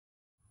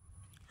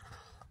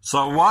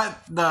So what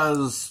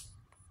does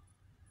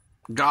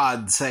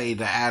God say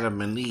to Adam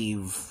and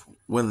Eve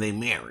when they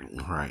marry,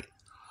 right?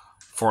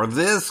 For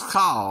this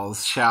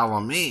cause shall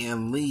a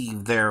man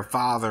leave their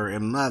father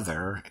and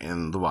mother,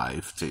 and the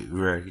wife too,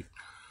 right?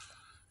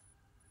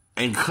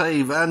 And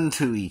cleave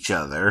unto each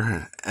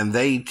other, and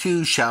they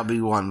two shall be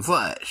one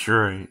flesh,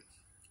 right?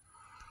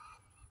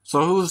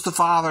 So who's the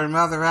father and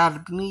mother of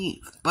Adam and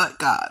Eve? But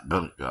God,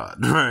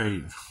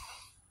 right?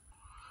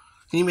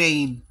 He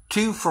made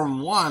two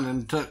from one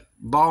and took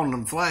bone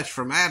and flesh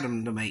from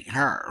Adam to make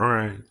her,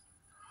 right?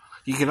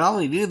 You can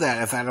only do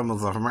that if Adam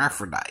was a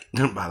hermaphrodite,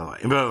 by the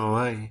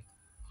way.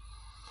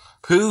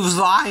 Who's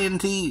lying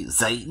to you?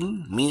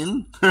 Satan?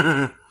 Men?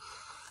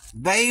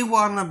 They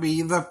want to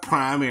be the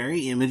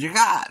primary image of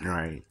God,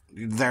 right?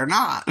 They're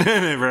not,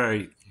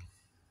 right?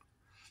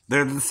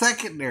 They're the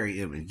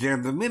secondary image. They're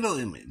the middle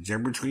image. They're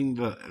between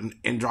the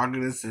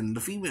androgynous and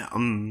the female.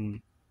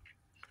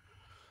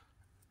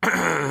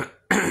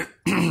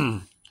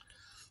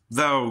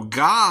 Though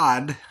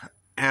God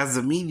has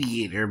a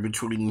mediator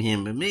between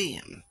him and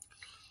man.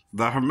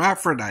 The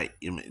hermaphrodite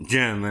image.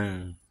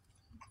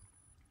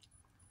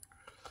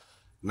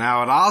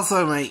 Now, it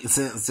also makes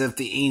sense if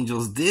the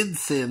angels did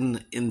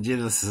sin in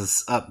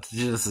Genesis, up to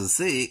Genesis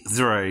 6,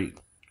 right,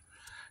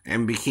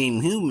 and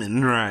became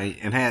human, right,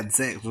 and had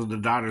sex with the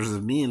daughters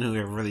of men,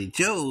 whoever they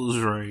chose,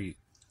 right,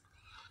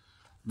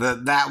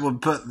 that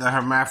would put the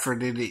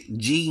hermaphroditic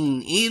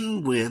gene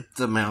in with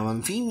the male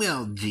and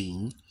female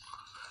gene.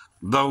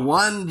 The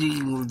one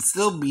gene would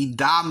still be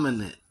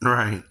dominant,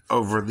 right,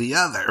 over the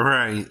other,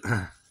 right.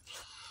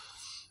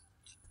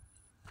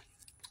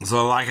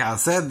 So, like I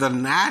said, the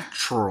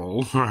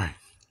natural, right.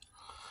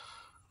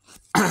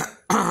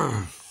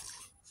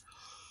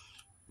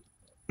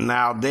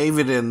 Now,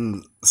 David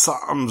in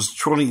Psalms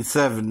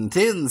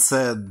 27:10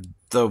 said,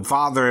 "Though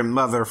father and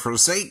mother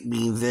forsake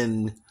me,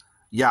 then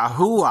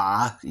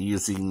Yahuwah,"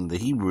 using the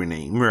Hebrew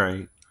name,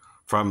 right,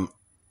 from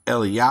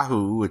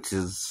Eliyahu, which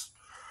is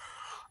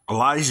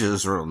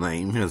Elijah's real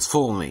name, his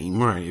full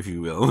name, right, if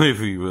you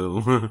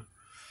will.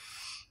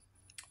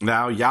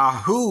 Now,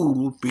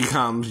 Yahu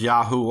becomes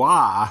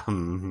Yahuwah,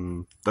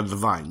 the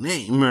divine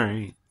name,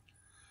 right?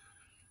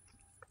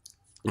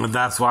 And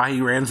that's why he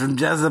ran from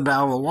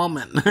Jezebel, the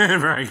woman,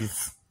 right?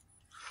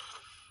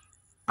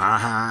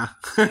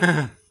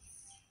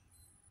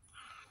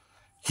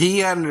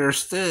 He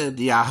understood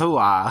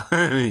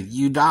Yahuwah.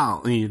 You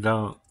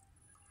don't.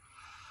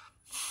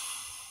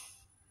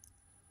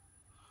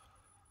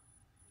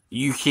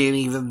 You can't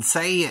even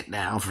say it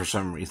now for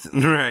some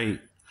reason, right?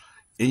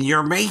 And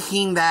you're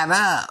making that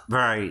up,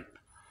 right?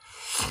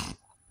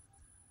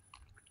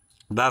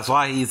 That's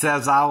why he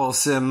says, I will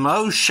send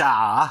Moshe,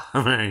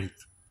 right?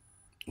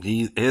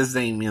 His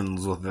name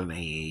ends with an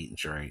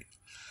A-H, right?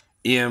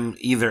 M,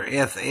 either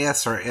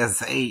S-S or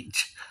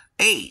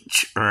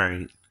S-H-H,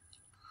 right?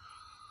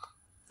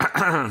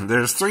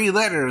 There's 3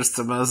 letters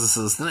to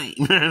Moses'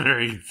 name,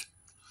 right?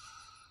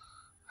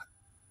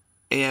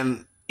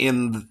 And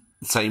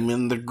same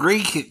in the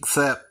Greek,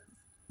 except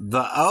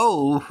the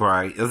O,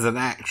 right, is an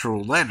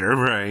actual letter,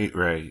 right.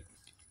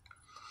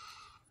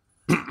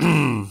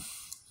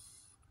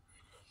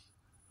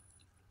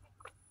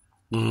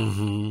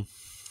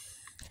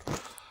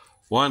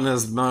 One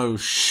is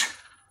Moshe.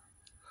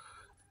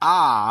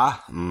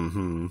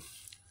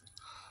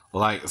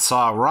 Like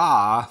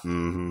Sarah,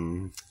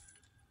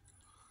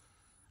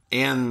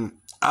 And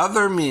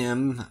other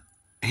men,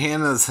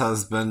 Hannah's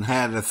husband,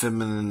 had a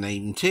feminine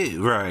name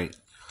too, right?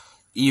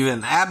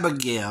 Even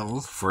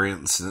Abigail, for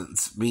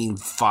instance,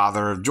 means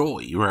father of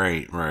joy,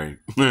 right.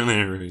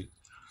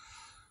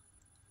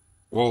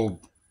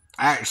 Well,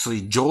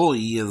 actually, Joy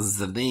is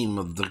the name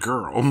of the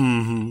girl.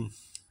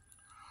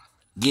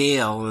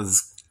 Gail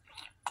is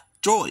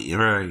joy,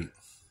 right?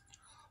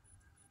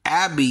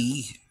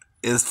 Abby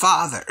is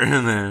father,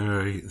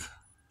 right?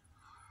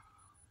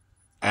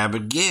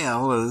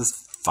 Abigail is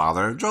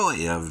father of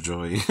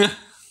joy.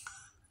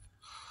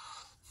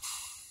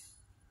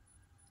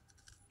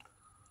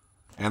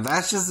 And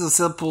that's just a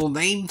simple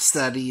name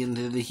study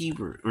into the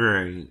Hebrew,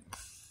 right?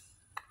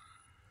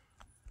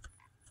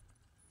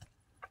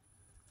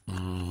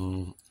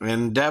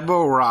 And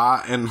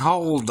Deborah and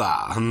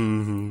Huldah,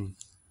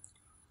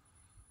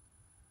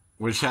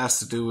 which has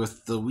to do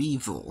with the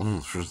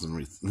weevil for some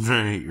reason,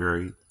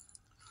 right?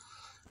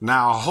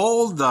 Now,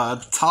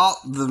 Huldah taught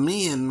the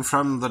men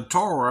from the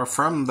Torah,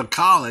 from the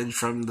college,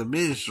 from the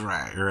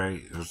Mizrach,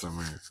 right? Or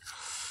somewhere.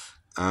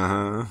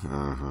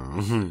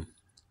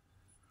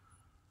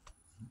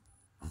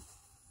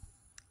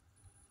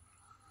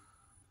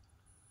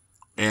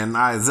 And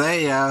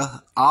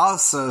Isaiah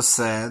also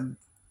said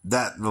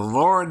that the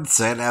Lord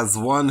said, as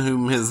one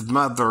whom his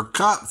mother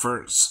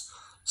comforts,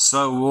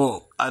 so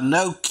will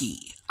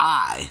Anoki,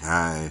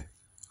 I,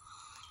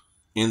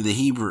 in the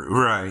Hebrew,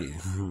 right?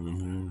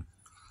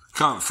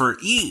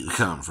 Comfort you.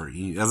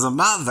 As a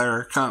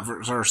mother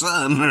comforts her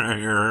son or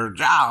her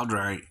child,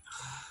 right?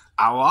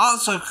 I will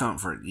also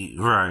comfort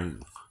you, right?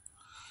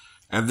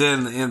 And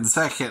then in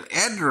 2nd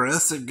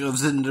Esdras, it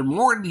goes into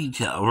more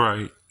detail,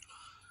 right?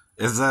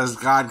 It says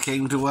God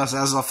came to us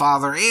as a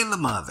father and a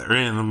mother.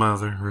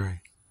 Right.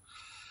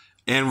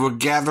 And will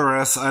gather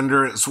us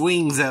under its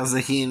wings as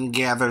a hen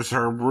gathers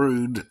her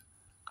brood,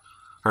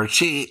 her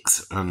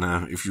chicks,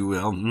 if you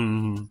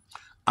will,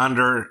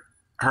 under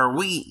her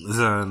wings.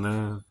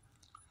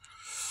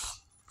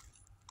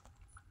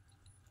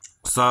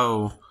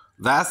 So,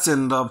 that's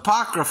in the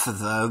Apocrypha,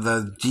 though,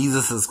 that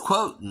Jesus is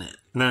quoting it.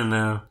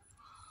 No.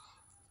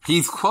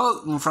 He's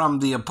quoting from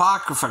the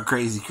Apocrypha,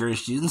 crazy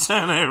Christians.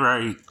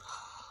 Right.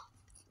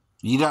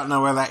 You don't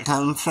know where that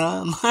comes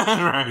from?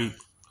 Right.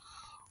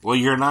 Well,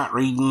 you're not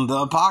reading the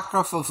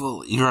Apocrypha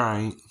fully.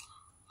 Right.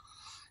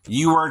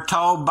 You were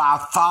told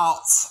by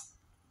false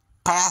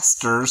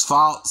pastors,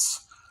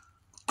 false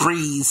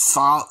priests,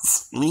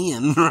 false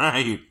men,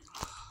 right,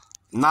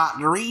 not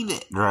to read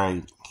it,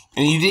 right.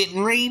 And you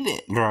didn't read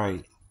it,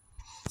 right.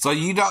 So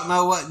you don't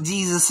know what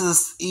Jesus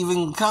is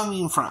even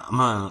coming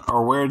from,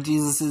 or where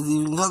Jesus is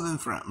even coming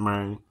from,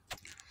 right?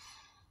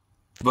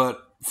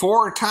 But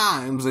 4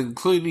 times,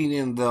 including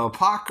in the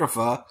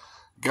Apocrypha,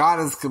 God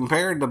is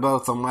compared to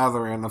both the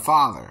mother and the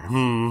father.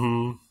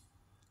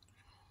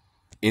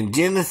 In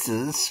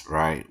Genesis,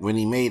 right, when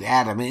he made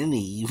Adam and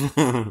Eve,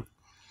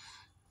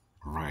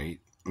 right,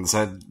 and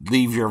said,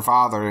 leave your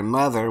father and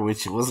mother,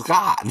 which was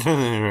God,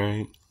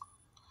 right?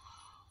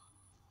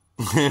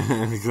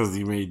 Because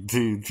he made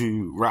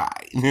two,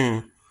 right,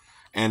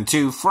 and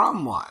 2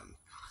 from 1.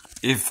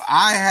 If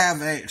I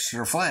have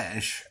extra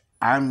flesh,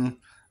 I'm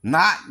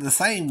not the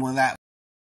same with that